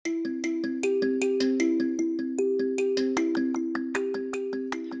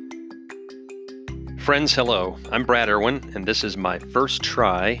Friends, hello. I'm Brad Irwin, and this is my first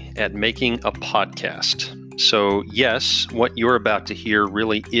try at making a podcast. So, yes, what you're about to hear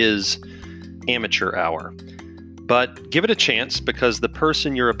really is amateur hour. But give it a chance because the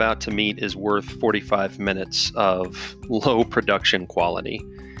person you're about to meet is worth 45 minutes of low production quality.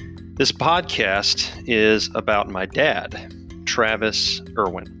 This podcast is about my dad, Travis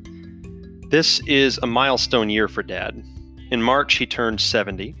Irwin. This is a milestone year for Dad. In March, he turned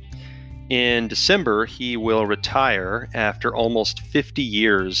 70. In December, he will retire after almost 50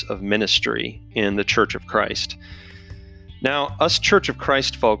 years of ministry in the Church of Christ. Now, us Church of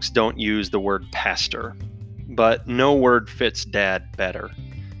Christ folks don't use the word pastor, but no word fits Dad better.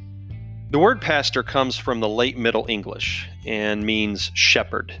 The word pastor comes from the late Middle English and means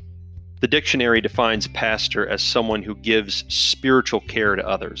shepherd. The dictionary defines pastor as someone who gives spiritual care to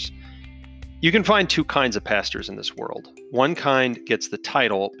others. You can find two kinds of pastors in this world. One kind gets the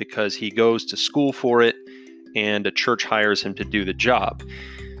title because he goes to school for it and a church hires him to do the job.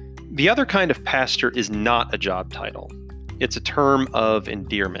 The other kind of pastor is not a job title. It's a term of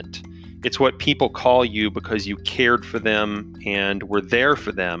endearment. It's what people call you because you cared for them and were there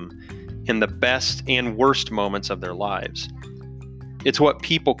for them in the best and worst moments of their lives. It's what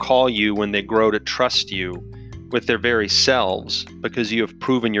people call you when they grow to trust you with their very selves because you have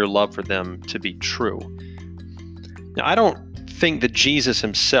proven your love for them to be true. Now, I don't think that Jesus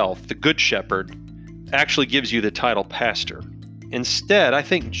himself, the Good Shepherd, actually gives you the title pastor. Instead, I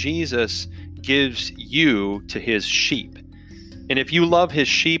think Jesus gives you to his sheep. And if you love his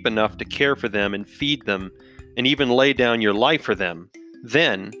sheep enough to care for them and feed them and even lay down your life for them,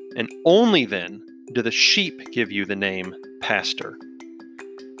 then, and only then, do the sheep give you the name pastor.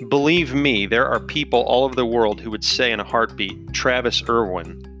 Believe me, there are people all over the world who would say in a heartbeat, Travis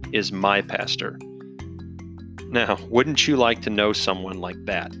Irwin is my pastor. Now, wouldn't you like to know someone like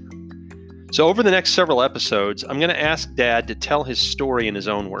that? So over the next several episodes, I'm going to ask Dad to tell his story in his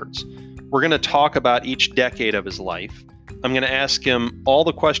own words. We're going to talk about each decade of his life. I'm going to ask him all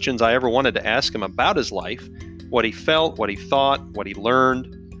the questions I ever wanted to ask him about his life, what he felt, what he thought, what he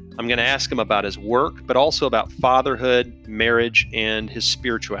learned. I'm going to ask him about his work, but also about fatherhood, marriage, and his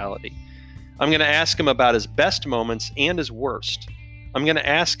spirituality. I'm going to ask him about his best moments and his worst. I'm going to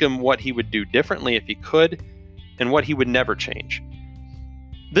ask him what he would do differently if he could, and what he would never change.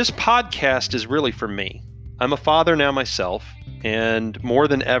 This podcast is really for me. I'm a father now myself, and more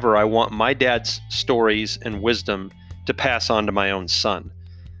than ever, I want my dad's stories and wisdom to pass on to my own son.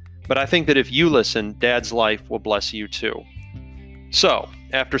 But I think that if you listen, Dad's life will bless you too. So,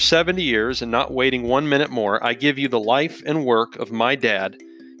 after 70 years and not waiting 1 minute more, I give you the life and work of my dad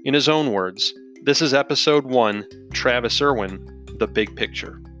in his own words. This is episode 1, Travis Irwin, The Big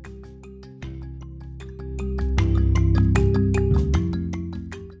Picture.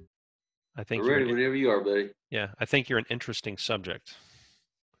 I'm ready whenever you are, buddy. Yeah, I think you're an interesting subject.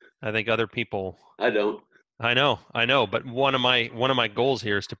 I think other people... I don't. I know, but one of my goals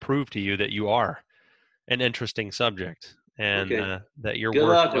here is to prove to you that you are an interesting subject. And okay. That you're Good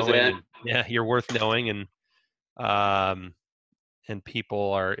worth luck knowing. With that. Yeah, you're worth knowing, and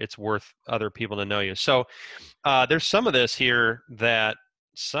it's worth other people to know you. So there's some of this here that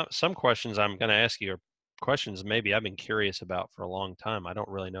some questions I'm going to ask you are questions maybe I've been curious about for a long time. I don't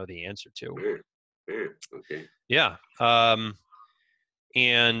really know the answer to. Okay. Yeah.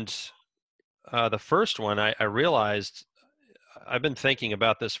 And the first one, I realized I've been thinking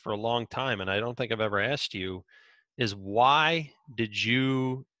about this for a long time, and I don't think I've ever asked you, is why did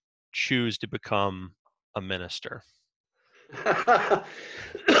you choose to become a minister? That's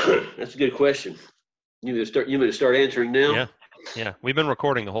a good question. You may start answering now? Yeah. We've been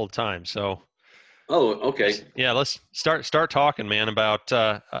recording the whole time, so. Oh, okay. Let's start talking, man, about,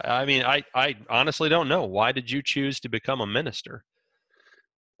 I honestly don't know. Why did you choose to become a minister?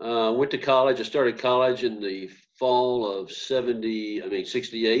 Went to college. I started college in the fall of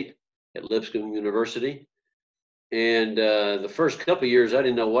 68 at Lipscomb University. And the first couple of years, I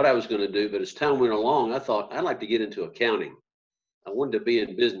didn't know what I was going to do. But as time went along, I thought I'd like to get into accounting. I wanted to be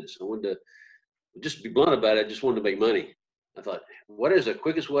in business. I wanted to, just be blunt about it, I just wanted to make money. I thought, what is the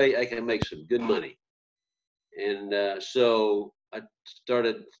quickest way I can make some good money? And so I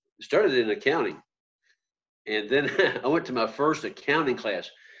started in accounting. And then I went to my first accounting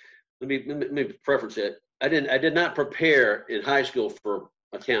class. Let me preface that. I did not prepare in high school for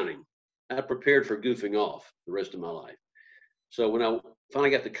accounting. I prepared for goofing off the rest of my life. So when I finally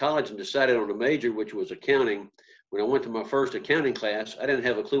got to college and decided on a major, which was accounting, when I went to my first accounting class, I didn't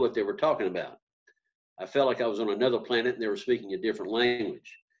have a clue what they were talking about. I felt like I was on another planet and they were speaking a different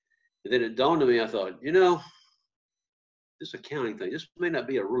language. And then it dawned on me, I thought, this accounting thing, this may not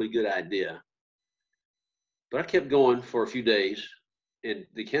be a really good idea. But I kept going for a few days, and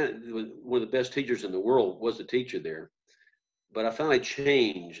one of the best teachers in the world was the teacher there. But I finally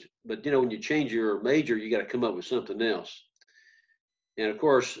changed. But when you change your major, you got to come up with something else. And of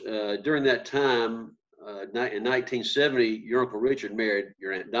course, during that time, in 1970, your Uncle Richard married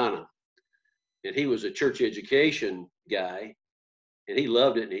your Aunt Donna, and he was a church education guy, and he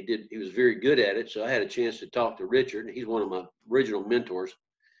loved it, and he was very good at it. So I had a chance to talk to Richard, and he's one of my original mentors.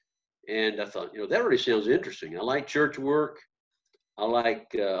 And I thought, that really sounds interesting. I like church work. I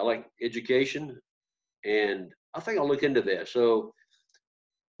like education, and I think I'll look into that. So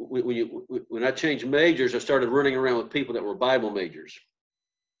when I changed majors, I started running around with people that were Bible majors.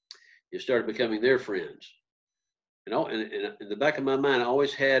 You started becoming their friends. And in the back of my mind, I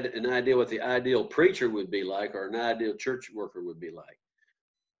always had an idea what the ideal preacher would be like, or an ideal church worker would be like.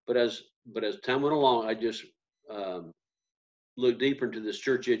 But as time went along, I just looked deeper into this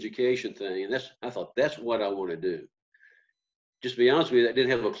church education thing, and I thought that's what I want to do. Just to be honest with you, I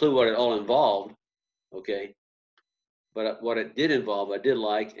didn't have a clue what it all involved. Okay, but what it did involve, I did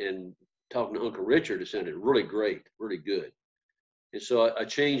like, and talking to Uncle Richard, it sounded really great, really good. And so I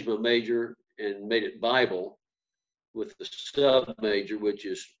changed my major and made it Bible with the sub major, which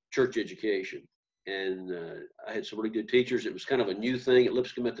is church education. And I had some really good teachers. It was kind of a new thing at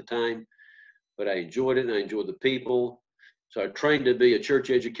Lipscomb at the time, but I enjoyed it, and I enjoyed the people. So I trained to be a church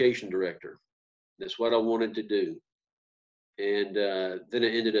education director. That's what I wanted to do. And then I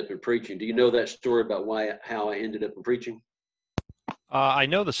ended up in preaching. Do you know that story about how I ended up in preaching? I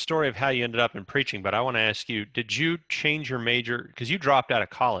know the story of how you ended up in preaching, but I want to ask you, did you change your major? Because you dropped out of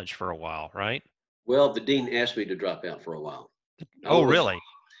college for a while, right? Well, the dean asked me to drop out for a while. Oh, really?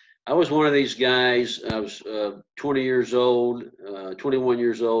 I was one of these guys. I was 20 years old, 21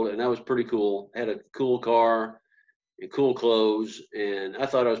 years old, and I was pretty cool. I had a cool car and cool clothes, and I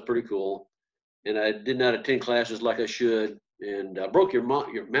thought I was pretty cool. And I did not attend classes like I should, and I broke your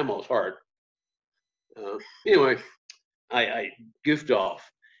mama's heart. Anyway, I goofed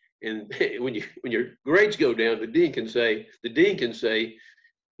off, and when your grades go down, the dean can say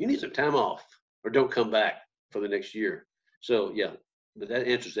you need some time off or don't come back for the next year. So yeah, but that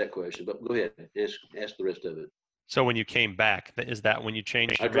answers that question. But go ahead, ask the rest of it. So when you came back, is that when you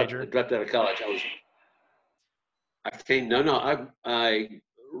changed your major? I dropped out of college. I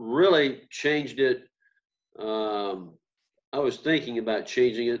really changed it. I was thinking about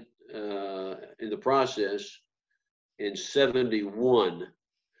changing it in the process in 71.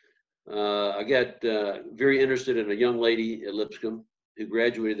 I got very interested in a young lady at Lipscomb who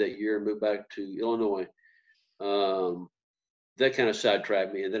graduated that year and moved back to Illinois. That kind of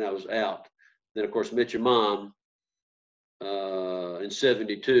sidetracked me, and then I was out. Then, of course, met your mom in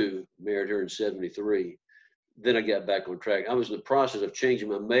 72, married her in 73. Then I got back on track. I was in the process of changing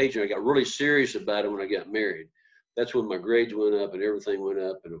my major. I got really serious about it when I got married. That's when my grades went up and everything went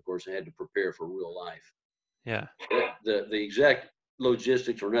up. And of course, I had to prepare for real life. Yeah. The exact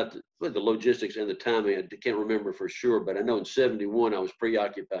logistics, or not the logistics and the timing, I can't remember for sure. But I know in 71, I was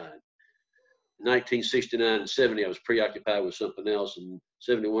preoccupied. 1969 and 70, I was preoccupied with something else. And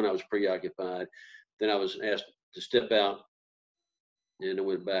 71, I was preoccupied. Then I was asked to step out, and I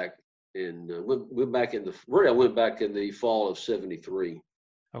went back. And went back in the fall of 73.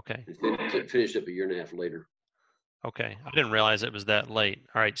 Okay. And finished up a year and a half later. Okay. I didn't realize it was that late.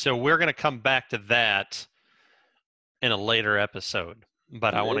 All right. So we're going to come back to that in a later episode,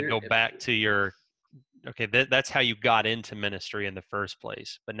 but I want to go back to that's how you got into ministry in the first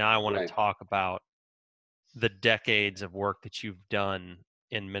place. But now I want to talk about the decades of work that you've done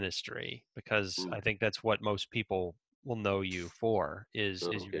in ministry, because I think that's what most people will know you for is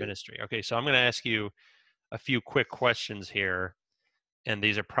your ministry. Okay, so I'm going to ask you a few quick questions here, and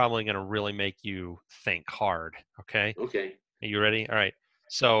these are probably going to really make you think hard. Okay. Okay. Are you ready? All right.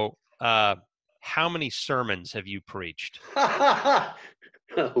 So, how many sermons have you preached? Oh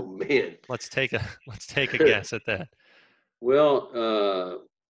man. Let's take a guess at that. Well,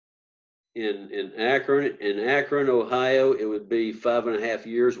 in Akron, Ohio, it would be 5.5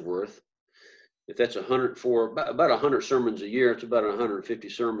 years worth. If that's about 100 sermons a year, it's about 150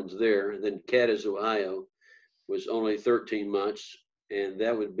 sermons there. And then Cadiz, Ohio, was only 13 months, and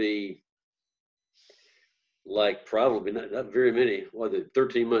that would be like probably not very many.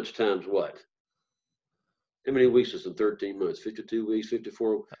 13 months times what? How many weeks is in 13 months? 52 weeks,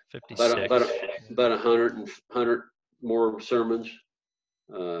 54. 56. About 100 more sermons.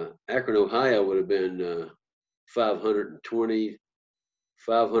 Akron, Ohio, would have been 530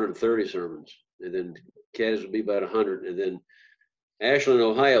 sermons. And then Cadiz would be about 100. And then Ashland,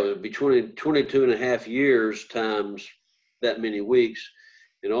 Ohio would be 22 and a half years times that many weeks.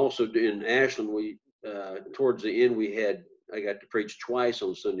 And also in Ashland, towards the end, I got to preach twice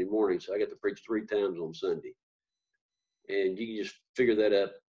on Sunday morning, so I got to preach 3 times on Sunday. And you can just figure that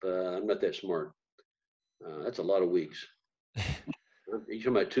up. I'm not that smart. That's a lot of weeks. You're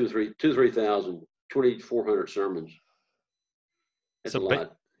talking about 3,000, 2,400 sermons. That's a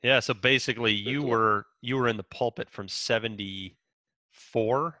lot. Yeah. So basically, you were in the pulpit from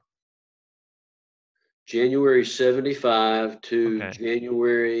 74. January 75 to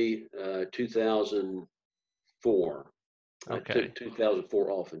January 2004. Okay. I took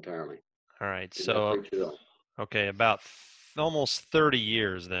 2004 off entirely. All right. So about almost 30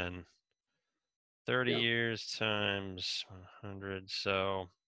 years then. 30 years times 100, so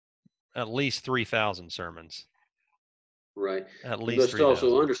at least 3,000 sermons. Right. At least. You must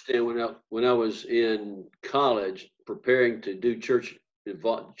also understand when I was in college preparing to do church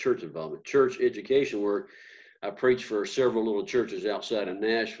involvement, church education work, I preached for several little churches outside of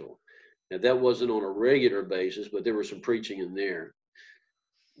Nashville. Now that wasn't on a regular basis, but there was some preaching in there.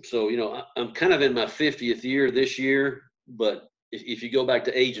 So, I'm kind of in my 50th year this year, but if you go back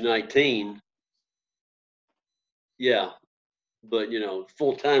to age 19, but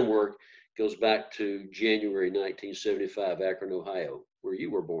full-time work goes back to January 1975, Akron, Ohio, where you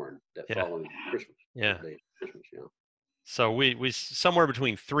were born that following Christmas. Christmas, So we somewhere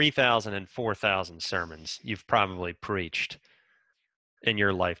between 3,000 and 4,000 sermons you've probably preached in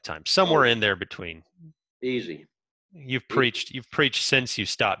your lifetime, somewhere in there between. Easy. You've preached since you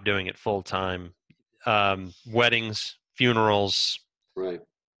stopped doing it full time. Weddings, funerals, right?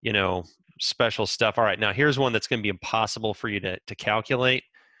 Special stuff. All right, now here's one that's going to be impossible for you to calculate.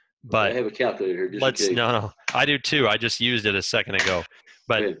 But I have a calculator here. No, I do too. I just used it a second ago.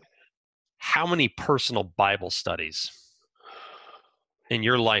 But how many personal Bible studies in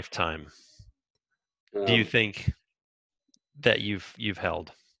your lifetime do you think that you've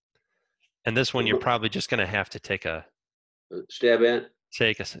held? And this one, you're probably just going to have to take a stab at.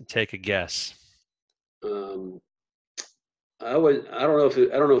 Take a guess. I don't know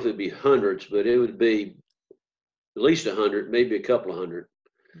if it'd be hundreds, but it would be at least 100, maybe a couple of hundred.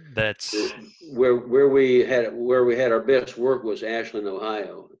 That's where we had our best work was Ashland,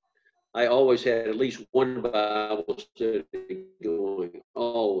 Ohio. I always had at least one Bible study going,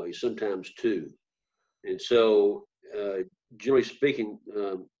 always, sometimes 2. And so, generally speaking,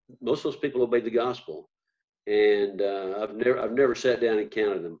 most of those people obeyed the gospel. And I've never sat down and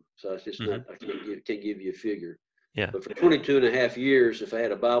counted them, so it's just not. I can't give you a figure. Yeah. But for 22 and a half years, if I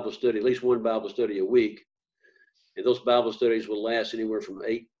had a Bible study, at least one Bible study a week, and those Bible studies will last anywhere from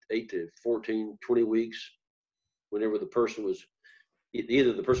 8 to 14, 20 weeks, whenever the person was,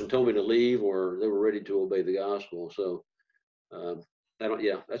 either the person told me to leave or they were ready to obey the gospel. So,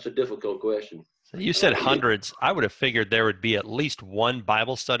 that's a difficult question. So you said hundreds. I would have figured there would be at least one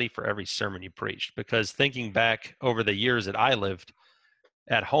Bible study for every sermon you preached, because thinking back over the years that I lived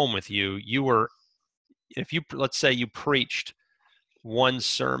at home with you, let's say you preached one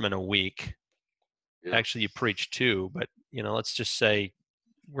sermon a week. Yeah. Actually, you preached 2, but let's just say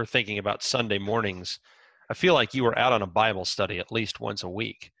we're thinking about Sunday mornings. I feel like you were out on a Bible study at least once a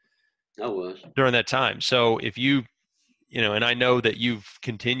week. I was during that time. So if you, and I know that you've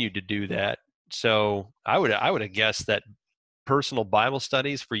continued to do that. So I would have guessed that personal Bible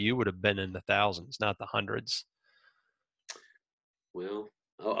studies for you would have been in the thousands, not the hundreds. Well,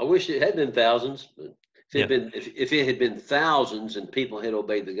 I wish it had been thousands, but if it had been thousands and people had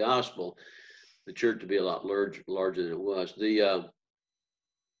obeyed the gospel, the church would be a lot larger than it was. I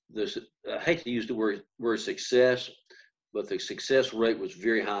hate to use the word success, but the success rate was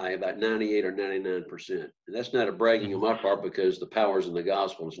very high, about 98 or 99%. And that's not a bragging on my part, because the power's in the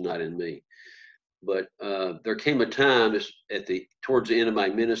gospel, is not in me. But there came a time towards the end of my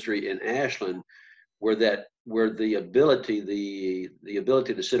ministry in Ashland where the ability to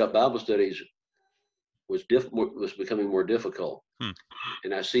set up Bible studies was becoming more difficult.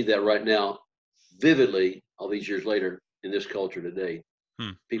 And I see that right now vividly all these years later in this culture today.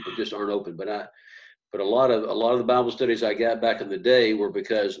 People just aren't open. But a lot of the Bible studies I got back in the day were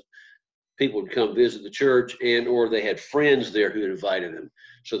because people would come visit the church, and or they had friends there who invited them,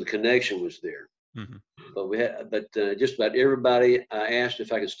 so the connection was there. But just about everybody I asked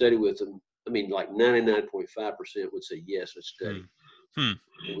if I could study with them, I mean, like 99.5% would say yes, let's study.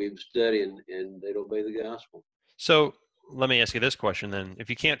 We would study, and they'd obey the gospel. So let me ask you this question then: if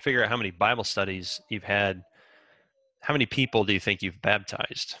you can't figure out how many Bible studies you've had, how many people do you think you've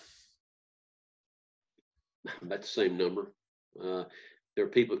baptized? About the same number. There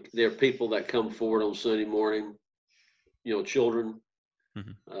are people that come forward on Sunday morning, children.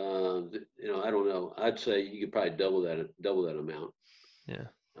 I don't know. I'd say you could probably double that amount. Yeah.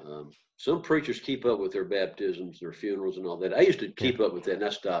 Some preachers keep up with their baptisms, their funerals, and all that. I used to keep up with that, and I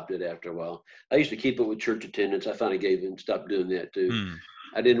stopped it after a while. I used to keep up with church attendance. I finally gave in, stopped doing that too. Hmm.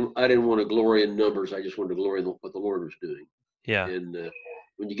 I didn't want to glory in numbers. I just wanted to glory in what the Lord was doing. Yeah. And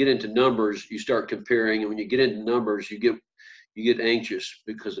when you get into numbers, you start comparing, and when you get into numbers, you get anxious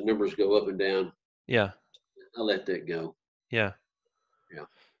because the numbers go up and down. Yeah. I let that go. Yeah. Yeah.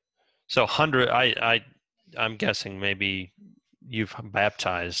 So I'm guessing maybe you've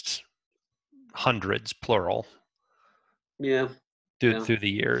baptized hundreds, plural, Yeah. through the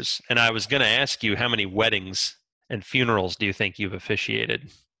years. And I was going to ask you, how many weddings and funerals do you think you've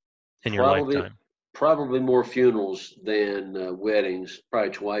officiated in your Probably lifetime? probably more funerals than weddings.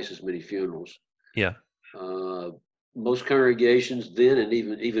 Probably twice as many funerals. Yeah. Uh, Most congregations then, and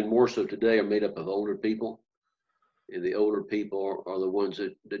even more so today, are made up of older people, and the older people are the ones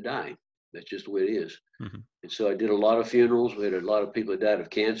that die. That's just the way it is. Mm-hmm. And so I did a lot of funerals. We had a lot of people that died of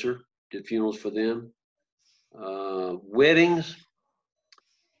cancer. Did funerals for them. Weddings,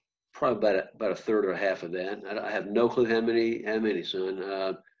 probably about a third or a half of that. I have no clue how many,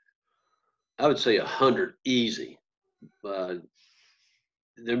 son. I would say 100 easy. Uh,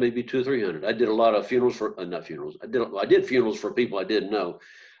 there may be 200 or 300. I did a lot of funerals for not funerals. I did funerals for people I didn't know.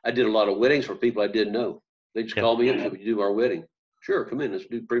 I did a lot of weddings for people I didn't know. They just Yeah. called me up and said, "Would you do our wedding?" Sure, come in. Let's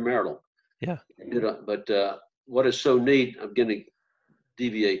do premarital. Yeah. But what is so neat? I'm going to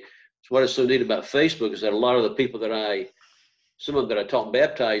deviate. So what is so neat about Facebook is that a lot of the people some of them that I taught and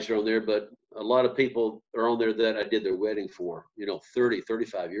baptized are on there, but a lot of people are on there that I did their wedding for, 30,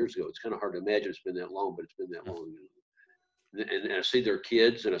 35 years ago. It's kind of hard to imagine it's been that long, but it's been that long. And I see their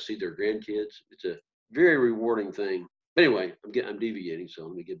kids and I see their grandkids. It's a very rewarding thing. But anyway, I'm deviating, so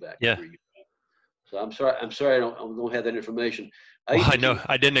let me get back to Yeah. where you. So I'm sorry, I don't have that information. Well, I know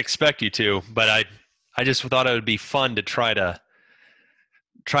I didn't expect you to, but I just thought it would be fun to try to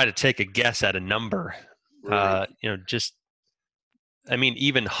take a guess at a number. Right. Just, I mean,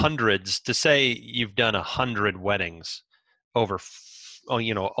 even hundreds, to say you've done 100 weddings over,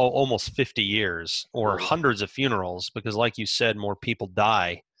 almost 50 years, or hundreds of funerals, because like you said, more people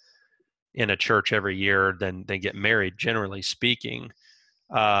die in a church every year than they get married, generally speaking.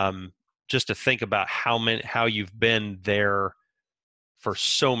 Just to think about how you've been there for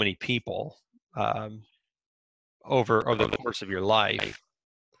so many people over the course of your life,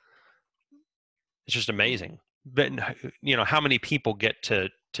 it's just amazing. But how many people get to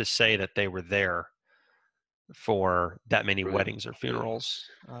say that they were there for that many Right. weddings or funerals?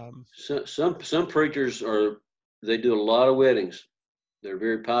 So, some preachers they do a lot of weddings. They're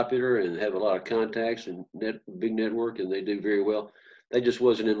very popular and have a lot of contacts and big network, and they do very well. That just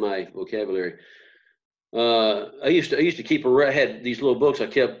wasn't in my vocabulary. I used to keep I had these little books. I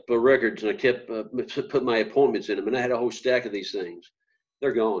kept records, and I kept put my appointments in them, and I had a whole stack of these things.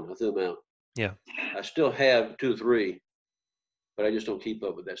 They're gone. I threw them out. Yeah. I still have 2 or 3, but I just don't keep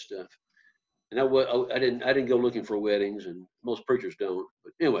up with that stuff. And I didn't go looking for weddings, and most preachers don't.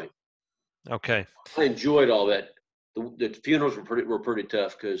 But anyway, Okay. I enjoyed all that. The funerals were pretty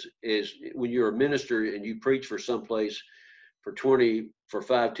tough because when you're a minister and you preach for someplace for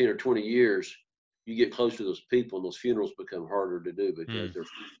 5, 10, or 20 years, you get close to those people, and those funerals become harder to do because they're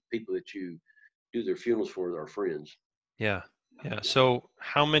people that you do their funerals for that are friends. Yeah. Yeah. So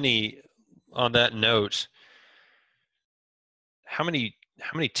on that note, how many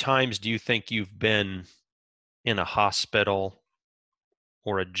times do you think you've been in a hospital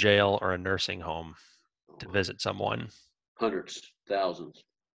or a jail or a nursing home to visit someone? Hundreds, thousands.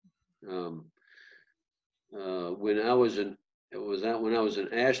 When I was in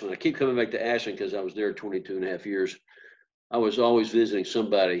Ashland, I keep coming back to Ashland because I was there 22 and a half years. I was always visiting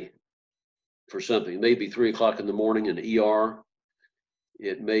somebody for something. It may be 3 o'clock in the morning in the ER.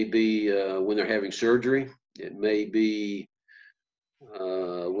 It may be when they're having surgery. It may be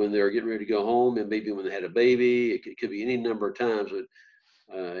when they're getting ready to go home. It may be when they had a baby. It could be any number of times. But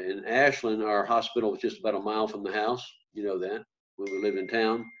in Ashland, our hospital was just about a mile from the house. You know that when we lived in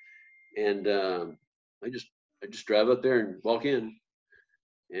town, and I just drive up there and walk in,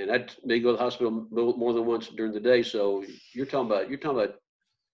 and I may go to the hospital more than once during the day. So you're talking about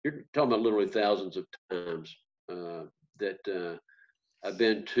literally thousands of times that I've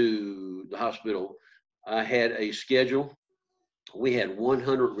been to the hospital. I had a schedule. We had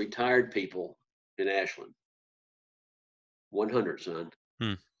 100 retired people in Ashland. 100, son.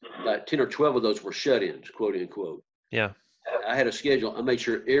 About 10 or 12 of those were shut-ins, quote unquote. Yeah. I had a schedule. I made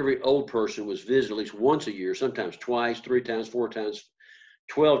sure every old person was visited at least once a year, sometimes twice, 3 times, 4 times,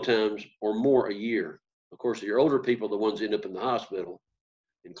 12 times or more a year. Of course, your older people are the ones that end up in the hospital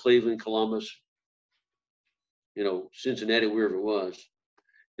in Cleveland, Columbus, Cincinnati, wherever it was.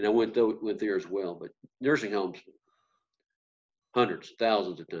 and I went there as well. But nursing homes, hundreds,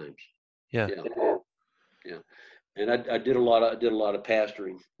 thousands of times. Yeah. Yeah. And I did a lot of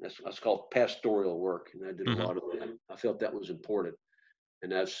pastoring. That's called pastoral work, and I did a lot of that. I felt that was important,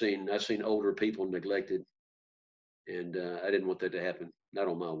 and I've seen older people neglected, and I didn't want that to happen. Not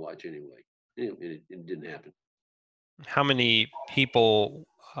on my watch, anyway. It didn't happen. How many people?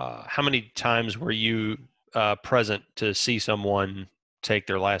 How many times were you present to see someone take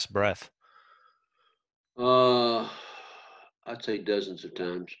their last breath? I'd say dozens of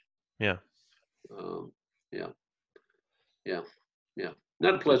times. Yeah. Yeah.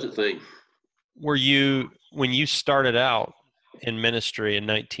 Not a pleasant thing. Were you, when you started out in ministry in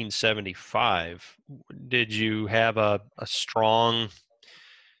 1975, did you have a strong,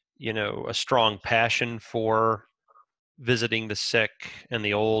 a strong passion for visiting the sick and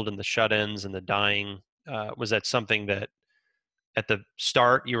the old and the shut-ins and the dying? Was that something that at the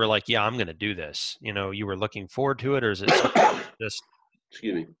start you were like, yeah, I'm going to do this? You were looking forward to it, or is it something just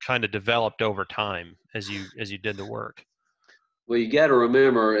Excuse me, kind of developed over time as you did the work? Well, you got to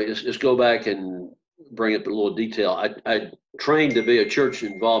remember, let's go back and bring up a little detail. I trained to be a church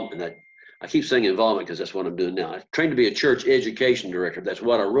involvement. I keep saying involvement because that's what I'm doing now. I trained to be a church education director. That's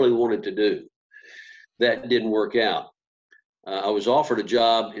what I really wanted to do. That didn't work out. I was offered a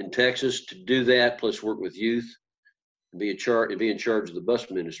job in Texas to do that, plus work with youth, and be in charge of the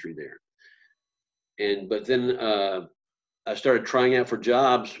bus ministry there. But then I started trying out for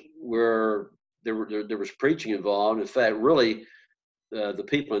jobs where there was preaching involved. In fact, really, the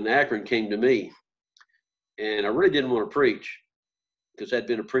people in Akron came to me, and I really didn't want to preach because I'd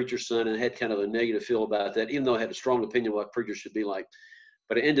been a preacher's son and had kind of a negative feel about that, even though I had a strong opinion of what preachers should be like.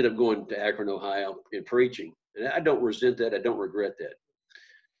 But I ended up going to Akron, Ohio, and preaching. And I don't resent that. I don't regret that.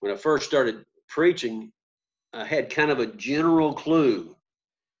 When I first started preaching, I had kind of a general clue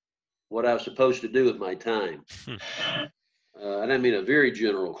what I was supposed to do with my time. And I mean a very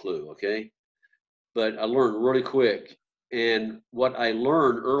general clue, okay? But I learned really quick. And what I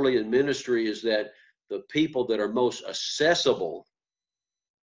learned early in ministry is that the people that are most accessible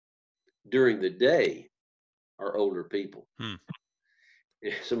during the day are older people.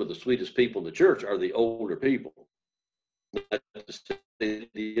 Some of the sweetest people in the church are the older people. Not to say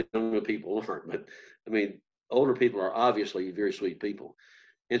the younger people aren't, but I mean, older people are obviously very sweet people.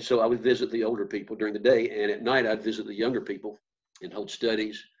 And so I would visit the older people during the day, and at night I'd visit the younger people and hold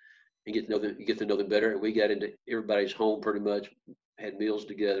studies and get to know them better. And we got into everybody's home pretty much, had meals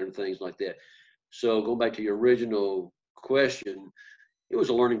together and things like that. So going back to your original question, it was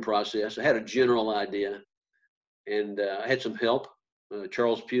a learning process. I had a general idea, and I had some help.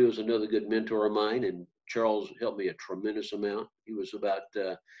 Charles Pugh is another good mentor of mine, and Charles helped me a tremendous amount. He was about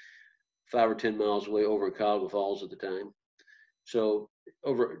 5 or 10 miles away over in Cuyahoga Falls at the time. So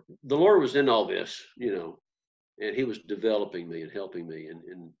the Lord was in all this, and he was developing me and helping me.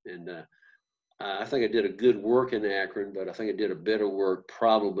 And I think I did a good work in Akron, but I think I did a better work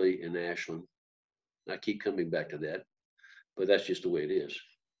probably in Ashland. I keep coming back to that, but that's just the way it is.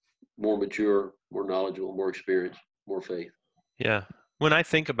 More mature, more knowledgeable, more experience, more faith. Yeah. When I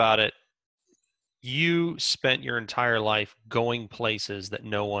think about it, you spent your entire life going places that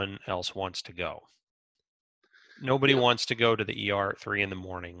no one else wants to go. Nobody wants to go to the ER at 3 a.m.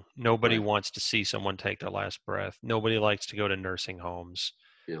 Nobody wants to see someone take their last breath. Nobody likes to go to nursing homes.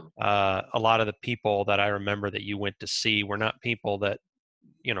 Yeah. A lot of the people that I remember that you went to see were not people that,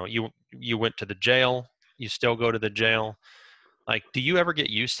 you went to the jail. You still go to the jail. Like, do you ever get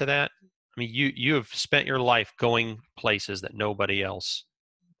used to that? I mean, you have spent your life going places that nobody else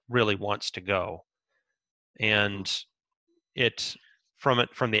really wants to go. And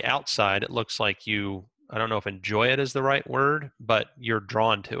from the outside, it looks like you, I don't know if enjoy it is the right word, but you're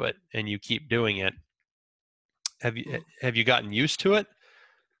drawn to it and you keep doing it. Have you gotten used to it,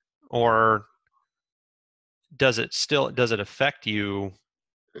 or does it affect you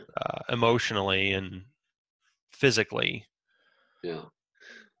emotionally and physically? Yeah.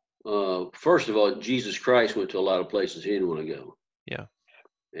 First of all, Jesus Christ went to a lot of places he didn't want to go. Yeah.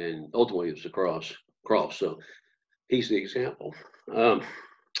 And ultimately it was the cross. So he's the example.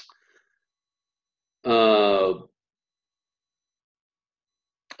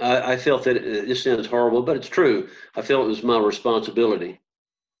 I felt that this sounds horrible, but it's true. I felt it was my responsibility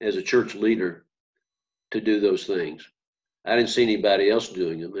as a church leader to do those things. I didn't see anybody else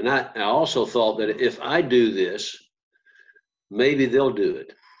doing them. And I also thought that if I do this, maybe they'll do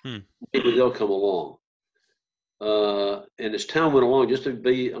it. Maybe they'll come along. And as time went along, I'm going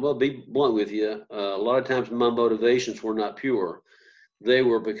to be blunt with you. A lot of times my motivations were not pure. They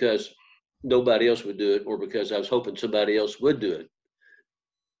were because nobody else would do it, or because I was hoping somebody else would do it.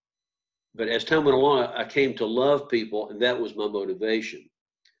 but as time went along, I came to love people, and that was my motivation.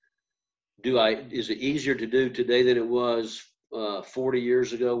 Is it easier to do today than it was 40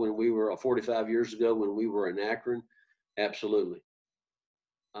 years ago when we were, 45 years ago when we were in Akron? Absolutely.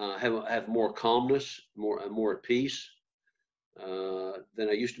 Have more calmness, more at peace than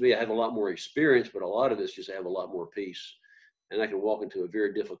I used to be. I have a lot more experience, but a lot of it's just I have a lot more peace, and I can walk into a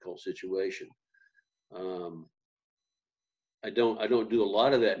very difficult situation. I don't do a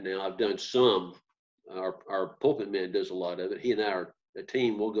lot of that now. I've done some. Our pulpit man does a lot of it. He and I are a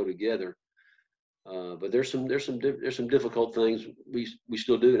team. We'll go together. But there's some difficult things we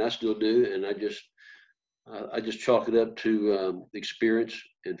still do, and I still do, and I just chalk it up to experience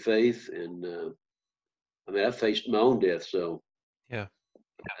and faith, and I mean I've faced my own death, so Yeah.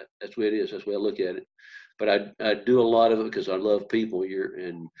 That's the way it is. That's the way I look at it. But I do a lot of it because I love people here,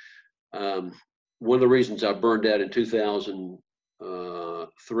 and one of the reasons I burned out in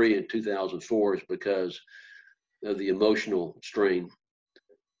 2003 and 2004 is because of the emotional strain.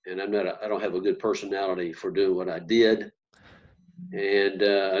 And I don't have a good personality for doing what I did. And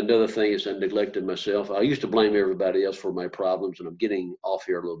another thing is I neglected myself. I used to blame everybody else for my problems, and I'm getting off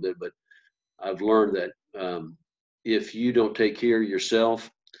here a little bit, but I've learned that if you don't take care of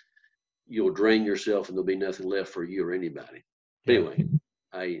yourself, you'll drain yourself, and there'll be nothing left for you or anybody. Yeah.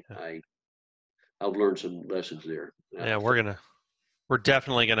 Anyway, I've learned some lessons there. Yeah, we're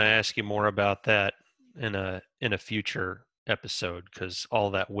definitely gonna ask you more about that in a future episode, because all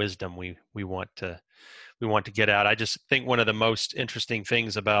that wisdom we want to get out. I just think one of the most interesting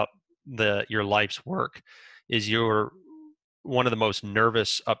things about your life's work is you're one of the most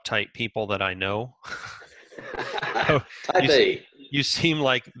nervous, uptight people that I know. So you seem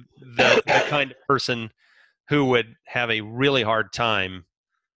like the kind of person who would have a really hard time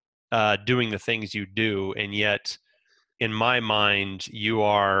doing the things you do, and yet in my mind you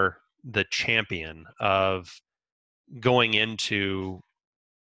are the champion of going into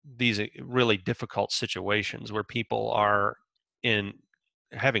these really difficult situations where people are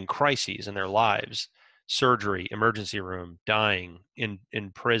having crises in their lives, surgery, emergency room, dying, in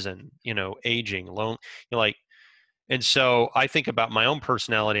prison, aging, alone, like. And so I think about my own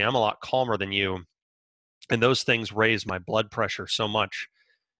personality. I'm a lot calmer than you, and those things raise my blood pressure so much.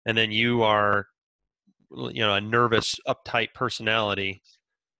 And then you are, a nervous, uptight personality,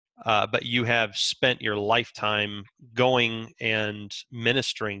 but you have spent your lifetime going and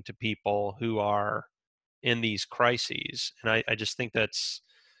ministering to people who are in these crises. And I just think that's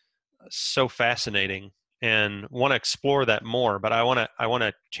so fascinating and want to explore that more. But I want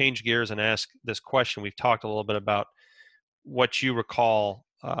to change gears and ask this question. We've talked a little bit about what you recall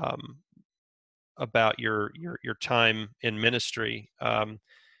about your time in ministry.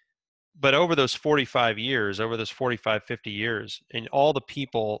 But over those 45 years, over those 45, 50 years, and all the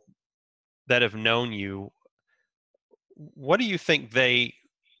people that have known you, what do you think they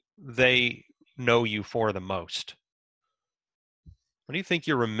know you for the most? What do you think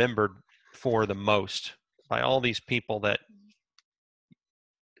you're remembered for the most by all these people that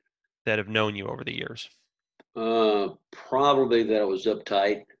have known you over the years? Probably that I was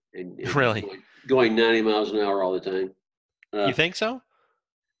uptight and Really? going 90 miles an hour all the time. You think so?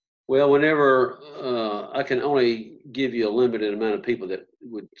 Well, whenever I can only give you a limited amount of people that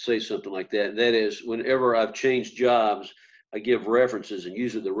would say something like that. That is, whenever I've changed jobs, I give references, and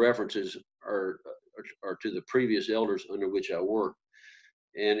usually the references are to the previous elders under which I work.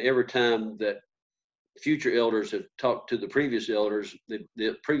 And every time that future elders have talked to the previous elders,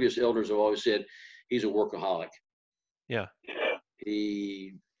 the previous elders have always said, he's a workaholic. Yeah.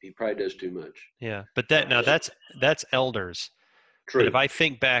 He probably does too much. Yeah, but that's elders. True. But if I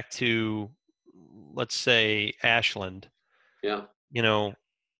think back to, let's say, Ashland, yeah,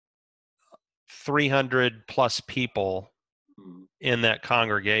 300 plus people in that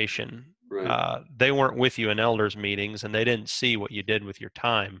congregation, right. They weren't with you in elders meetings, and they didn't see what you did with your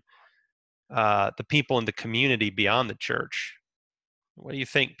time. The people in the community beyond the church, what do you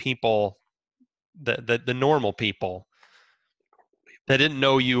think people, the normal people that didn't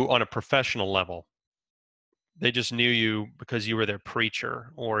know you on a professional level, they just knew you because you were their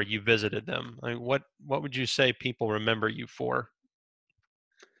preacher or you visited them? I mean, what would you say people remember you for?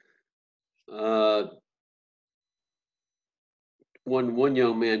 One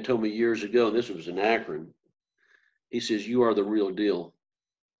young man told me years ago, and this was in Akron. He says, "You are the real deal."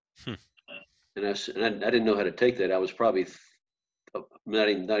 And I didn't know how to take that. I was probably not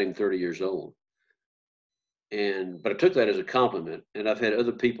even 30 years old. But I took that as a compliment. And I've had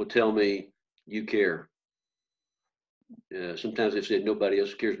other people tell me, "You care." Sometimes they said nobody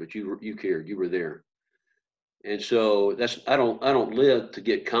else cares, but you cared. You were there. And so I don't live to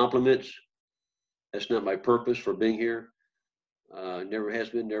get compliments. That's not my purpose for being here. Never has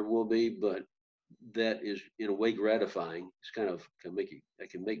been, never will be, but that is in a way gratifying. It's kind of can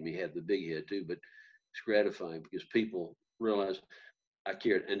make me have the big head too, but it's gratifying because people realize I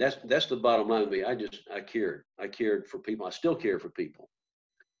cared. And that's the bottom line with me. I cared for people. I still care for people.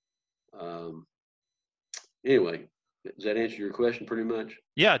 Anyway, does that answer your question pretty much?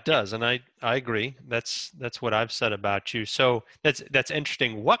 Yeah, it does, and I agree. That's what I've said about you. So that's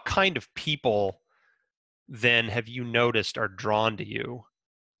interesting. What kind of people then have you noticed are drawn to you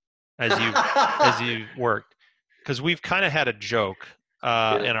as you worked? Because we've kind of had a joke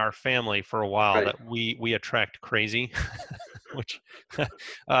Yeah, in our family for a while right. that we attract crazy, which,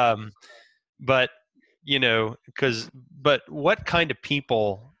 um, but but what kind of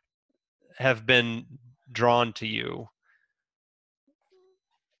people have been drawn to you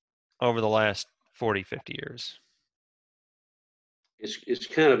over the last 40, 50 years? It's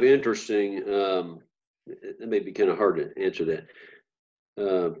kind of interesting. It may be kind of hard to answer that.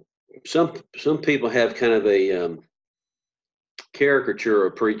 Some people have kind of a caricature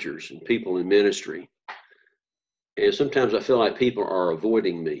of preachers and people in ministry, and sometimes I feel like people are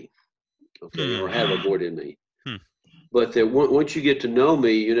avoiding me, okay, or have avoided me. But that once you get to know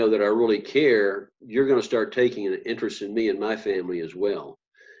me, you know that I really care. You're going to start taking an interest in me and my family as well,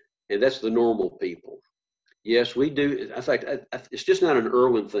 and that's the normal people. Yes, we do. In fact, it's just not an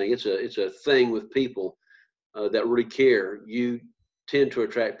Irwin thing. It's a thing with people that really care. You tend to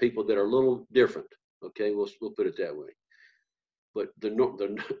attract people that are a little different. Okay, we'll put it that way. But the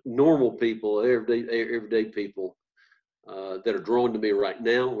normal people, everyday people that are drawn to me right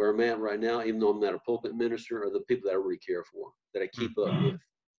now, where I'm at right now, even though I'm not a pulpit minister, are the people that I really care for, that I keep up with.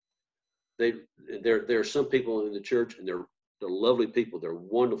 There are some people in the church, and they're lovely people. They're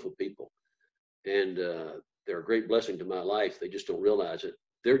wonderful people, and they're a great blessing to my life. They just don't realize it.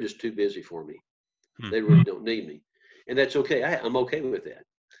 They're just too busy for me. They really don't need me, and that's okay. I'm okay with that.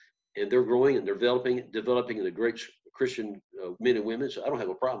 And they're growing and developing into great Christian men and women. So I don't have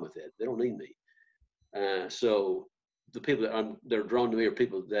a problem with that. They don't need me. So the people that are drawn to me are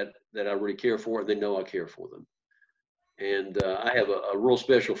people that I really care for, and they know I care for them. And I have a real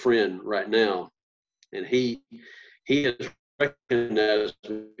special friend right now, and he has recognized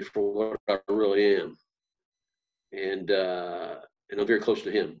me for what I really am, and I'm very close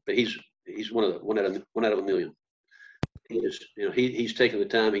to him. But he's one out of a million. He is, he's taken the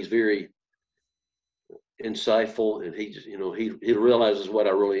time. He's very insightful, and he realizes what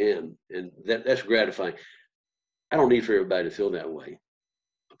I really am, and that's gratifying. I don't need for everybody to feel that way,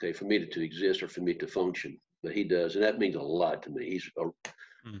 okay, for me to exist or for me to function, but he does, and that means a lot to me. He's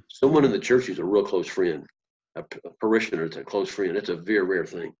someone in the church who's a real close friend, a parishioner that's a close friend. That's a very rare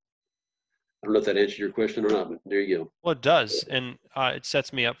thing. I don't know if that answers your question or not, but there you go. Well, it does, and it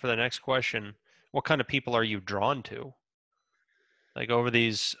sets me up for the next question. What kind of people are you drawn to? Like over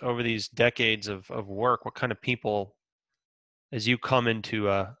these decades of work, what kind of people, as you come into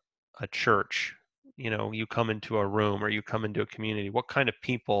a church, you come into a room or you come into a community, what kind of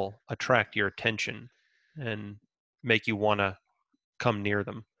people attract your attention and make you want to come near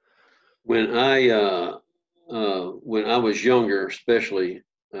them? When I was younger, especially,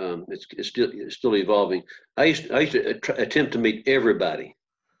 it's still evolving. I used to attempt to meet everybody.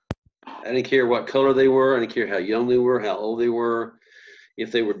 I didn't care what color they were. I didn't care how young they were, how old they were, if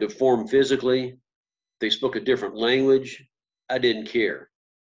they were deformed physically, they spoke a different language. I didn't care.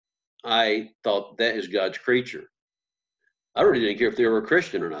 I thought that is God's creature. I really didn't care if they were a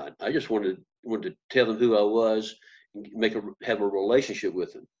Christian or not. I just wanted to tell them who I was and have a relationship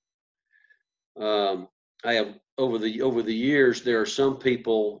with them. I have over the years, there are some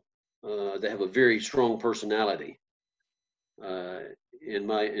people that have a very strong personality. In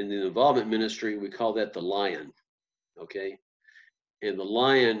the involvement ministry, we call that the lion. Okay, and the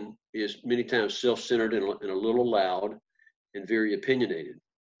lion is many times self-centered and a little loud and very opinionated.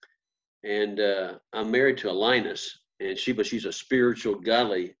 And I'm married to a lioness, but she's a spiritual,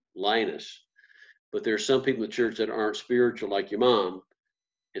 godly lioness. But there are some people in the church that aren't spiritual, like your mom.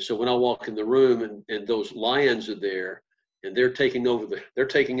 And so when I walk in the room and those lions are there, and they're taking over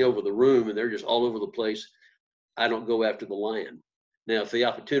the room, and they're just all over the place, I don't go after the lion. Now, if the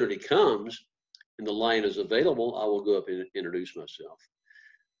opportunity comes and the lion is available, I will go up and introduce myself.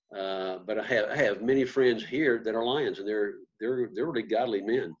 But I have many friends here that are lions, and they're really godly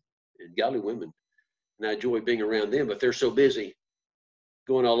men and godly women, and I enjoy being around them. But they're so busy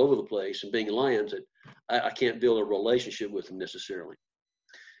going all over the place and being lions that I can't build a relationship with them necessarily.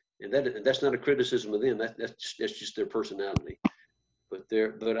 And that's not a criticism of them. That's just their personality.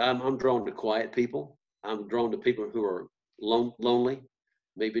 But I'm drawn to quiet people. I'm drawn to people who are lonely,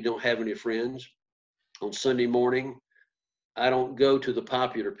 maybe don't have any friends. On Sunday morning, I don't go to the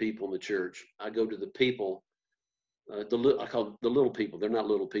popular people in the church. I go to the people, I call them the little people. They're not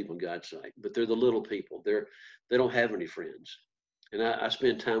little people in God's sight, but they're the little people. They don't have any friends. And I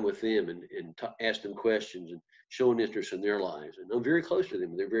spend time with them and ask them questions and showing interest in their lives. And I'm very close to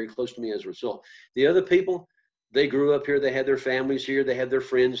them. They're very close to me as a result. The other people, they grew up here. They had their families here. They had their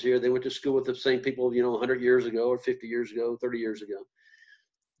friends here. They went to school with the same people, 100 years ago or 50 years ago, 30 years ago.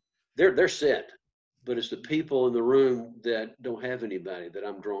 They're set. But it's the people in the room that don't have anybody that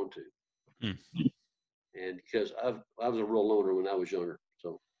I'm drawn to. Mm. And because I was a real loner when I was younger.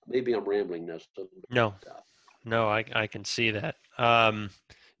 So maybe I'm rambling now. So No, I can see that.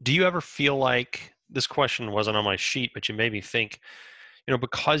 Do you ever feel like, this question wasn't on my sheet, but you made me think,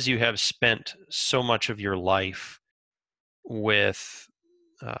 because you have spent so much of your life with,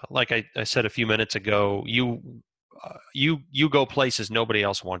 like I said a few minutes ago, you go places nobody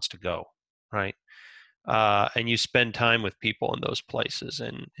else wants to go, right? And you spend time with people in those places,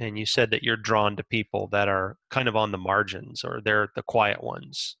 and you said that you're drawn to people that are kind of on the margins, or they're the quiet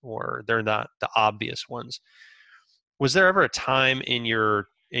ones, or they're not the obvious ones. Was there ever a time in your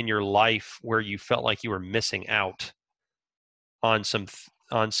life where you felt like you were missing out on some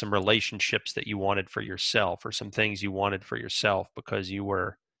relationships that you wanted for yourself, or some things you wanted for yourself, because you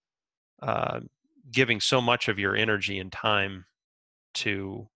were giving so much of your energy and time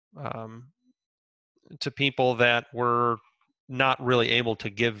to people that were not really able to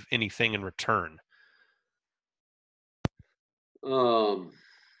give anything in return?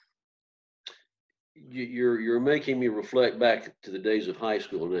 You're making me reflect back to the days of high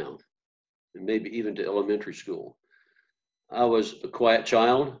school now, and maybe even to elementary school. I was a quiet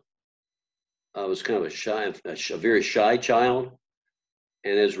child. I was kind of a very shy child,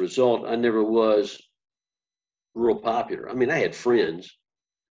 and as a result, I never was real popular. I mean, I had friends,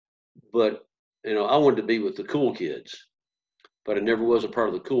 but I wanted to be with the cool kids, but I never was a part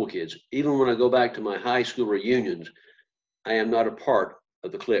of the cool kids. Even when I go back to my high school reunions, I am not a part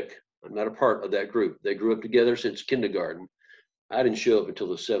of the clique. I'm not a part of that group. They grew up together since kindergarten. I didn't show up until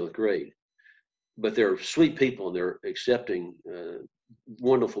the 7th grade. But they're sweet people, and they're accepting,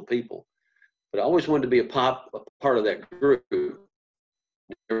 wonderful people. But I always wanted to be a part of that group.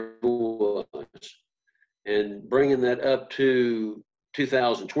 Never was. And bringing that up to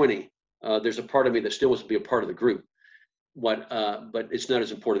 2020, there's a part of me that still wants to be a part of the group. But it's not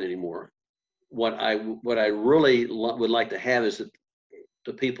as important anymore. What I really would like to have is that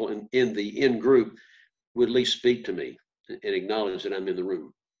the people in the in-group would at least speak to me and acknowledge that I'm in the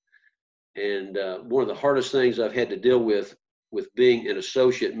room. And one of the hardest things I've had to deal with being an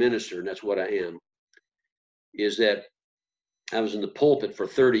associate minister, and that's what I am, is that I was in the pulpit for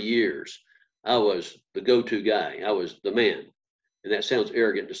 30 years. I was the go-to guy. I was the man. And that sounds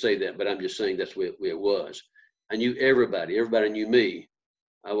arrogant to say that, but I'm just saying that's the way it was. I knew everybody. Everybody knew me.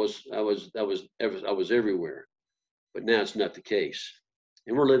 I was everywhere. But now it's not the case.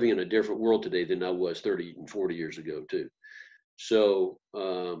 And we're living in a different world today than I was 30 and 40 years ago too. So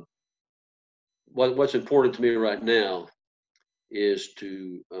what's important to me right now is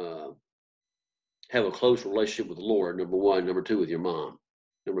to have a close relationship with the Lord, number one. Number two, with your mom.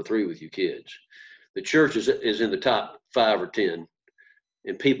 Number three, with your kids. The church is in the top 5 or 10,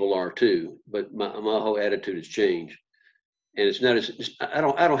 and people are too. But my whole attitude has changed, and it's not as I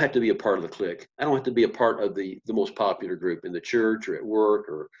don't have to be a part of the clique. I don't have to be a part of the most popular group in the church or at work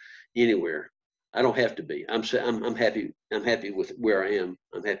or anywhere. I don't have to be. I'm happy. I'm happy with where I am.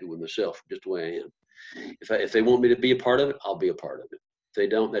 I'm happy with myself, just the way I am. If they want me to be a part of it, I'll be a part of it. If they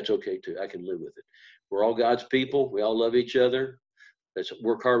don't, that's okay too. I can live with it. We're all God's people. We all love each other. Let's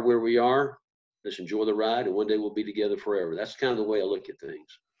work hard where we are. Let's enjoy the ride, and one day we'll be together forever. That's kind of the way I look at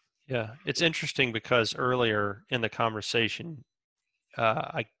things. Yeah, it's interesting because earlier in the conversation,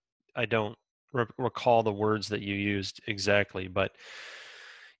 I don't recall the words that you used exactly, but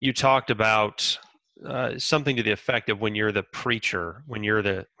you talked about something to the effect of when you're the preacher, when you're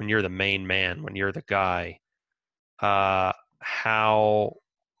the main man, when you're the guy, how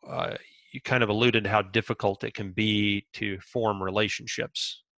you kind of alluded to how difficult it can be to form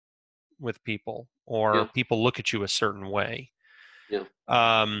relationships with people, or people look at you a certain way. Yeah.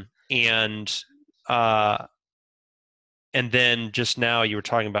 And then just now you were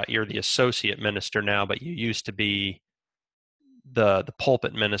talking about you're the associate minister now, but you used to be the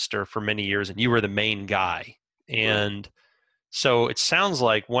pulpit minister for many years, and you were the main guy. And so it sounds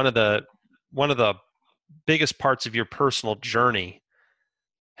like one of the biggest parts of your personal journey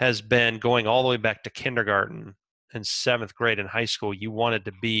has been going all the way back to kindergarten and 7th grade in high school. You wanted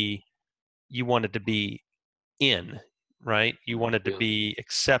to be you wanted to be in, right? You wanted to Yeah. be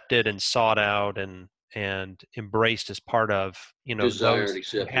accepted and sought out and embraced as part of, Desired, those who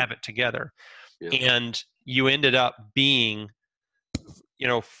accepted. have it together. Yeah. And you ended up being,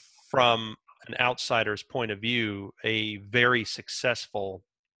 from an outsider's point of view, a very successful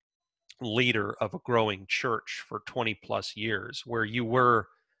leader of a growing church for 20 plus years, where you were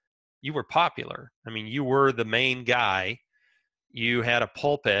popular. I mean, you were the main guy. You had a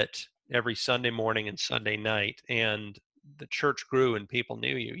pulpit every Sunday morning and Sunday night, and the church grew and people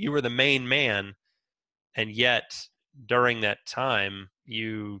knew you. You were the main man, and yet during that time,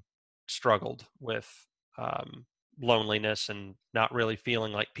 you struggled with loneliness and not really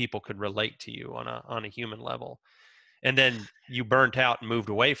feeling like people could relate to you on a human level. And then you burnt out and moved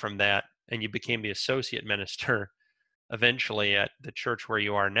away from that, and you became the associate minister eventually at the church where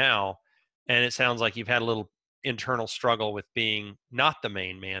you are now. And it sounds like you've had a little internal struggle with being not the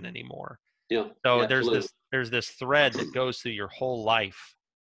main man anymore. Yeah. So Yeah, absolutely. there's this thread that goes through your whole life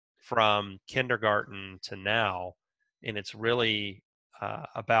from kindergarten to now, and it's really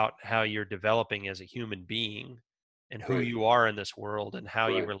about how you're developing as a human being and who Right. you are in this world and how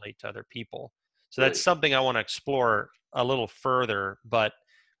you Right. relate to other people. So Right. that's something I want to explore a little further, but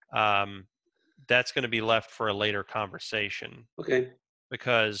that's going to be left for a later conversation, Okay.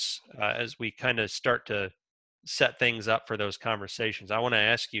 because as we kind of start to set things up for those conversations, I want to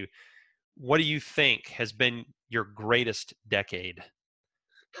ask you, what do you think has been your greatest decade?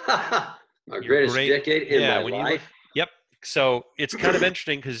 My Your greatest great, decade in yeah, my when you look, life. yep. So it's kind of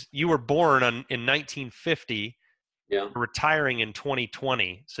interesting because you were born in 1950, Yeah. retiring in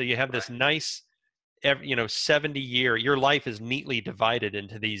 2020. So you have this Right. nice, 70-year, your life is neatly divided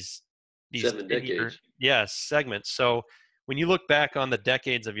into these 7 10-year, decades. segments. So when you look back on the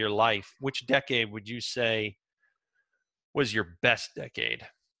decades of your life, which decade would you say was your best decade?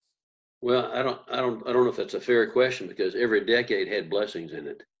 Well, I don't know if that's a fair question because every decade had blessings in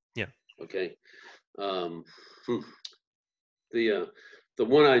it. Yeah. Okay. Um, hmm. The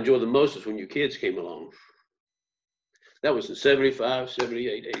one I enjoyed the most is when your kids came along. That was in 75,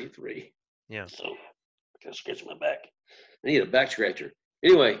 78, 83. Yeah. So I gotta scratch my back. I need a back scratcher.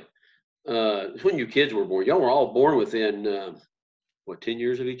 Anyway, when you kids were born, y'all were all born within 10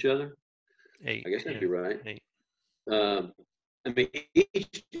 years of each other? 8. I guess that'd Yeah. be right. 8. I mean,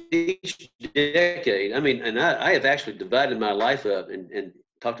 each decade. I mean, and I have actually divided my life up and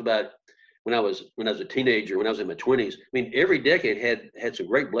talked about when I was a teenager, when I was in my 20s. I mean, every decade had some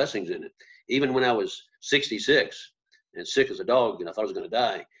great blessings in it. Even when I was 66 and sick as a dog, and I thought I was going to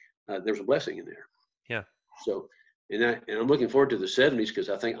die, there was a blessing in there. Yeah. So, and I'm looking forward to the 70s because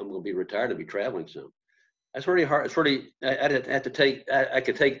I think I'm going to be retired and be traveling some. That's really hard. It's really, I'd have to take, I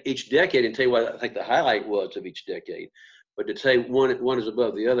could take each decade and tell you what I think the highlight was of each decade. But to say one is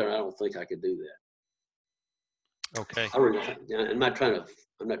above the other, I don't think I could do that. Okay. I'm not trying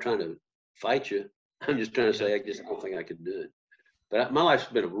to fight you. I'm just trying to say I don't think I could do it. But my life's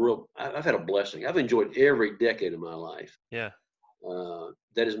been I've had a blessing. I've enjoyed every decade of my life. Yeah.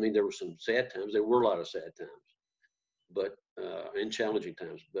 That doesn't mean there were some sad times. There were a lot of sad times, but and challenging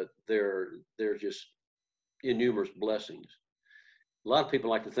times. But they're just innumerous blessings. A lot of people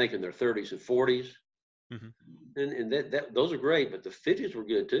like to think in their 30s and 40s, and that those are great. But the 50s were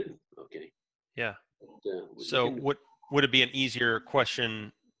good too. Okay. Yeah. But, So would it be an easier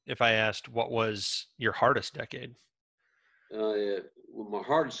question if I asked what was your hardest decade? well, my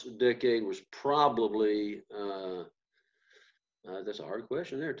hardest decade was probably that's a hard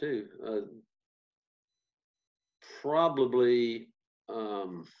question there too. Probably I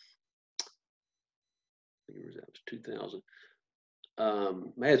think it was 2000.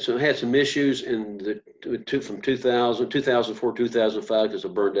 I had some issues in from 2000, 2004, 2005 because I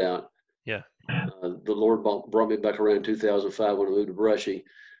burned out. Yeah. The Lord brought me back around in 2005 when I moved to Brushy.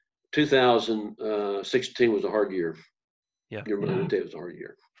 2016 was a hard year. Yeah. Your mom would tell you it was a hard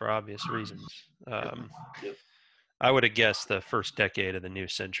year. For obvious reasons. Yep. I would have guessed the first decade of the new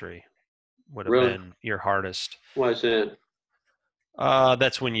century would have Really? been your hardest. Why is that?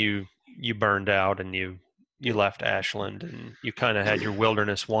 That's when you burned out and you left Ashland and you kind of had your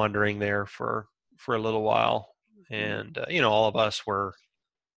wilderness wandering there for a little while. And, all of us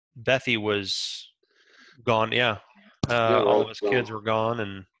Bethy was gone. Yeah. All of us kids were gone,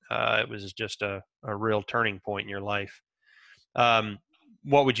 and it was just a real turning point in your life.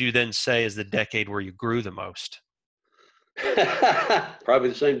 What would you then say is the decade where you grew the most? Probably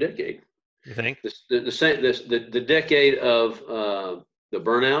the same decade. You think? The decade of the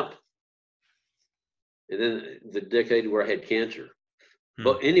burnout, and then the decade where I had cancer.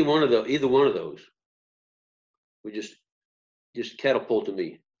 But either one of those would just catapulted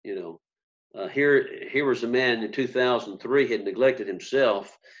me, Here was a man in 2003 had neglected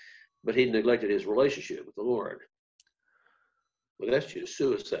himself, but he neglected his relationship with the Lord. Well, that's just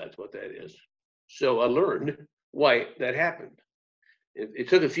suicide, what that is. So I learned why that happened. It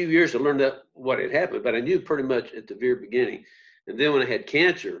took a few years to learn that what had happened, but I knew pretty much at the very beginning. And then when I had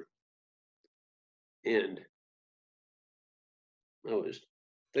cancer, and I was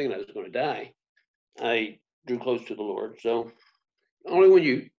thinking I was going to die, I drew close to the Lord. So only when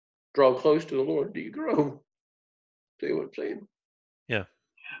you draw close to the Lord do you grow. See what I'm saying? Yeah.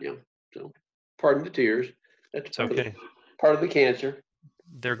 Yeah. So pardon the tears. That's It's okay. Part of the cancer.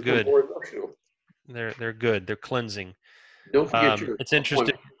 They're good. More emotional. They're good. They're cleansing. Don't forget your It's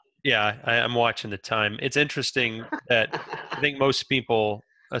interesting. Yeah, I'm watching the time. It's interesting that I think most people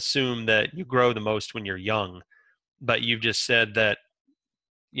assume that you grow the most when you're young, but you've just said that,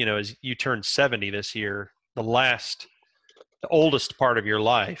 as you turn 70 this year, the oldest part of your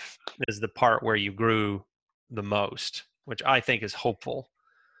life is the part where you grew the most, which I think is hopeful.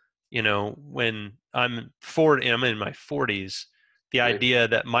 When I'm in my 40s, the Right. idea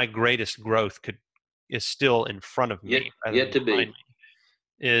that my greatest growth is still in front of me, yet to be, behind me,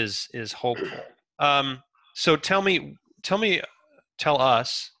 is hopeful. So tell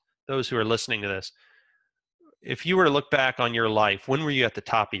us, those who are listening to this, if you were to look back on your life, when were you at the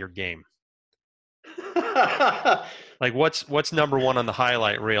top of your game? Like what's number one on the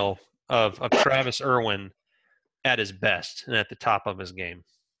highlight reel of Travis Irwin at his best and at the top of his game?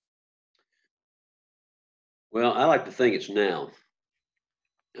 Well, I like to think it's now.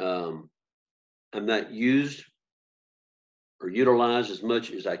 I'm not used or utilized as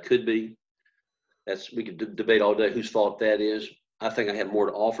much as I could be. We could debate all day whose fault that is. I think I have more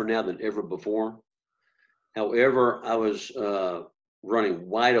to offer now than ever before. However, I was running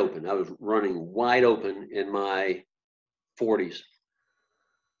wide open. I was running wide open in my 40s.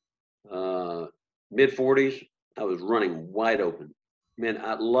 Mid 40s, I was running wide open. Man,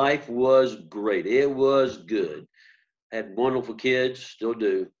 life was great. It was good. I had wonderful kids, still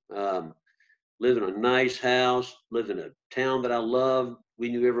do. Lived in a nice house, lived in a town that I loved. We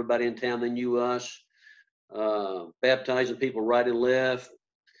knew everybody in town, they knew us. Baptizing people right and left.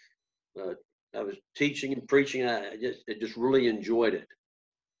 I was teaching and preaching. I just really enjoyed it.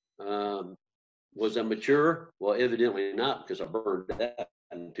 Was I mature? Well, evidently not, because I burned that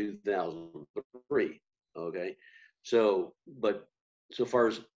in 2003. Okay. So, but so far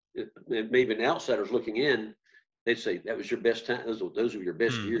as maybe an outsider's looking in, they'd say that was your best time. Those were your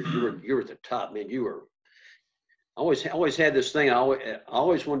best years. You were at the top, man. You were. I always had this thing. I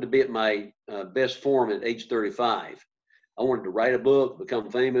always wanted to be at my best form at age 35. I wanted to write a book, become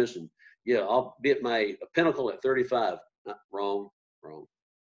famous, and I'll be at my pinnacle at 35. Wrong.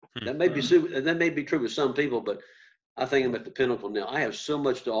 That may be true with some people, but I think I'm at the pinnacle now. I have so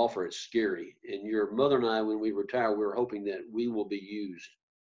much to offer. It's scary. And your mother and I, when we retire, we're hoping that we will be used.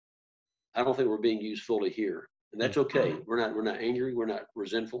 I don't think we're being used fully here, and that's okay. We're not angry. We're not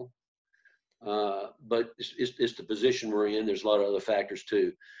resentful. But it's the position we're in. There's a lot of other factors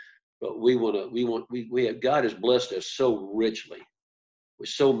too. But God has blessed us so richly with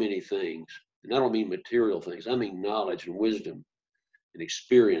so many things. And I don't mean material things. I mean knowledge and wisdom and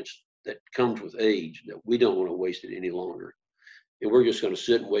experience that comes with age, that we don't want to waste it any longer. And we're just going to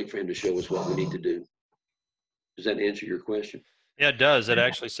sit and wait for him to show us what we need to do. Does that answer your question? Yeah, it does. It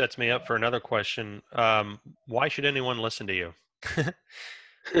actually sets me up for another question. Why should anyone listen to you?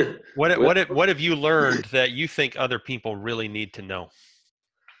 What have you learned that you think other people really need to know?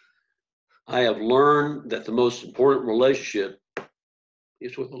 I have learned that the most important relationship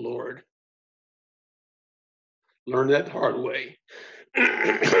is with the Lord. Learned that the hard way.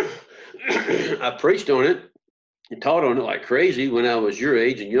 I preached on it and taught on it like crazy when I was your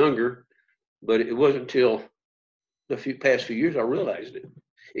age and younger, but it wasn't until the past few years I realized it.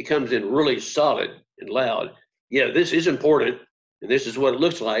 It comes in really solid and loud. Yeah, this is important, and this is what it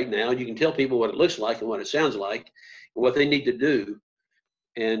looks like now. You can tell people what it looks like and what it sounds like and what they need to do,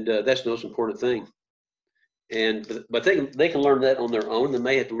 and that's the most important thing. But they can learn that on their own. They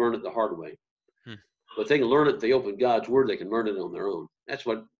may have to learn it the hard way. But they can learn it if they open God's word. They can learn it on their own. That's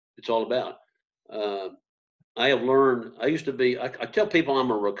what it's all about. I have learned. I used to be. I tell people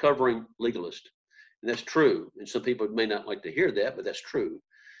I'm a recovering legalist, and that's true. And some people may not like to hear that, but that's true.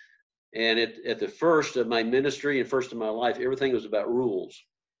 And at the first of my ministry and first of my life, everything was about rules.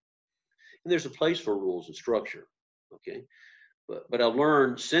 And there's a place for rules and structure. Okay, but I've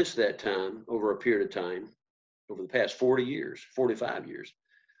learned since that time, over a period of time, over the past 40 years, 45 years,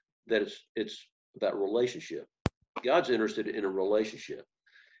 that it's about relationship. God's interested in a relationship.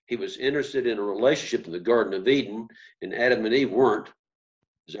 He was interested in a relationship in the Garden of Eden, and Adam and Eve weren't.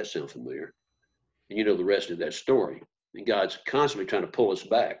 Does that sound familiar? And you know the rest of that story. And God's constantly trying to pull us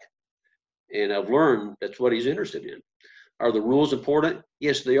back. And I've learned that's what he's interested in. Are the rules important?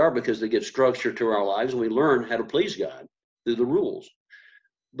 Yes, they are, because they give structure to our lives, and we learn how to please God through the rules.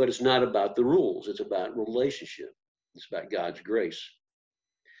 But it's not about the rules. It's about relationship. It's about God's grace.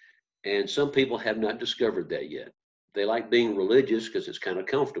 And some people have not discovered that yet. They like being religious because it's kind of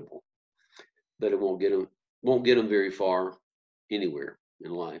comfortable, but it won't get them very far anywhere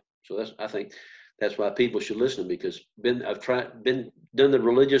in life. So I think that's why people should listen, because I've done the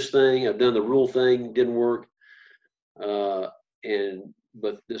religious thing, I've done the rule thing, didn't work.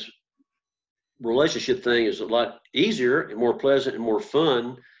 But this relationship thing is a lot easier and more pleasant and more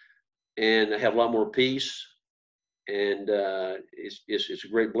fun, and I have a lot more peace. And it's a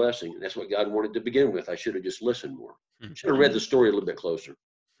great blessing. And that's what God wanted to begin with. I should have just listened more. Should have read the story a little bit closer.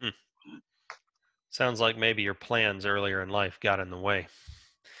 Sounds like maybe your plans earlier in life got in the way.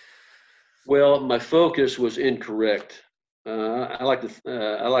 Well, my focus was incorrect. I like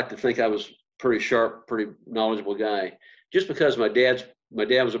to think I was pretty sharp, pretty knowledgeable guy. Just because my dad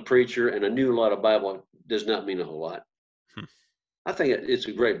was a preacher and I knew a lot of Bible does not mean a whole lot. I think it's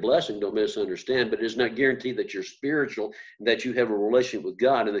a great blessing, don't misunderstand, but it is not guaranteed that you're spiritual and that you have a relationship with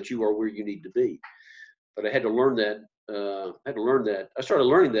God and that you are where you need to be. But I had to learn that. I started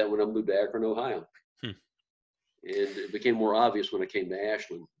learning that when I moved to Akron, Ohio. And it became more obvious when I came to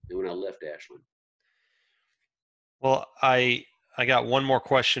Ashland than when I left Ashland. Well, I got one more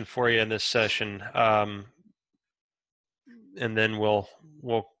question for you in this session, and then we'll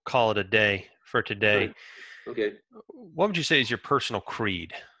call it a day for today. Right. Okay. What would you say is your personal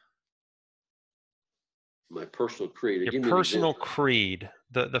creed? My personal creed. Your personal creed,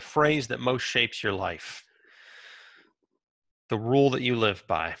 the phrase that most shapes your life, the rule that you live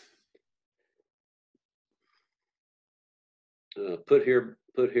by. Put here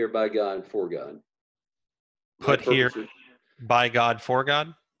by God, for God. Put here by God, for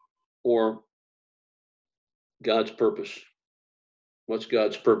God? Or God's purpose. What's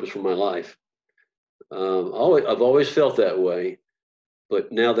God's purpose for my life? I've always felt that way,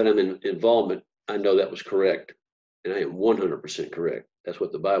 but now that I'm in involvement, I know that was correct, and I am 100% correct. That's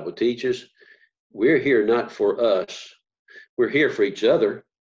what the Bible teaches. We're here not for us. We're here for each other.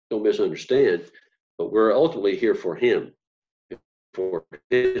 Don't misunderstand, but we're ultimately here for Him, for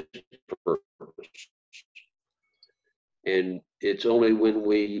His purpose. And it's only when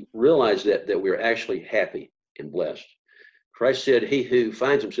we realize that we're actually happy and blessed. Christ said, he who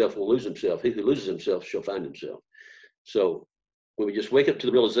finds himself will lose himself. He who loses himself shall find himself. So when we just wake up to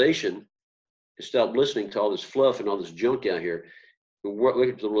the realization and stop listening to all this fluff and all this junk out here, we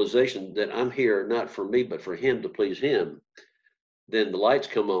wake up to the realization that I'm here not for me, but for Him, to please Him, then the lights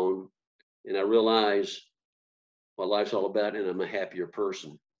come on and I realize what life's all about, and I'm a happier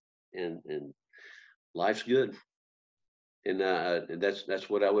person, and life's good. And that's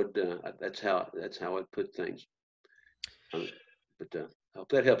what I would, that's how I'd put things. But I hope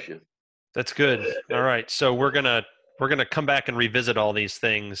that helps you. That's good. All right. So we're gonna come back and revisit all these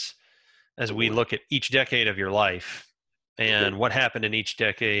things as we look at each decade of your life and what happened in each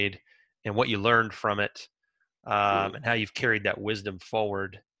decade and what you learned from it, and how you've carried that wisdom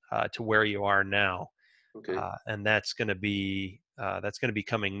forward to where you are now. Okay. And that's going to be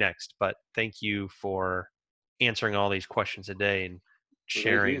coming next. But thank you for answering all these questions today and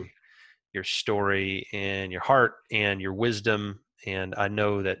sharing your story and your heart and your wisdom. And I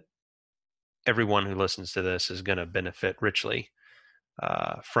know that everyone who listens to this is going to benefit richly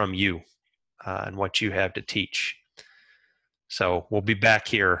from you and what you have to teach. So we'll be back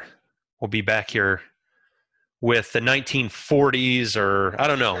here. With the 1940s, or I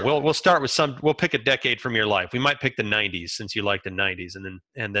don't know. We'll start with we'll pick a decade from your life. We might pick the 90s, since you like the 90s,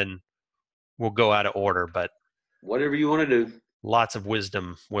 and then we'll go out of order. But whatever you want to do. Lots of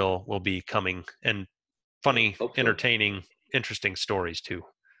wisdom will be coming, and funny, entertaining, interesting stories too.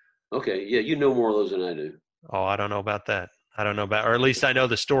 Okay. Yeah. You know more of those than I do. Oh, I don't know about that. Or at least I know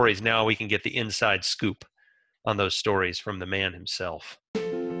the stories. Now we can get the inside scoop on those stories from the man himself.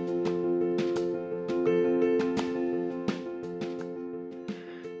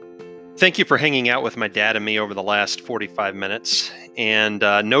 Thank you for hanging out with my dad and me over the last 45 minutes. And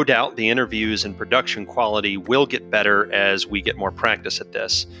no doubt the interviews and production quality will get better as we get more practice at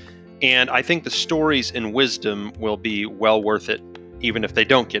this. And I think the stories and wisdom will be well worth it, even if they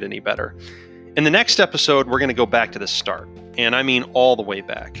don't get any better. In the next episode, we're going to go back to the start. And I mean all the way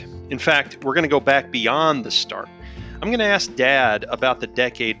back. In fact, we're going to go back beyond the start. I'm going to ask Dad about the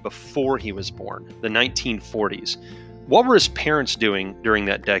decade before he was born, the 1940s. What were his parents doing during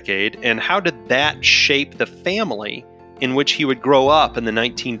that decade, and how did that shape the family in which he would grow up in the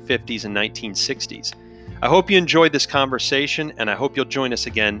 1950s and 1960s. I hope you enjoyed this conversation, and I hope you'll join us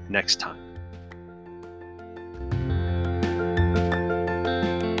again next time.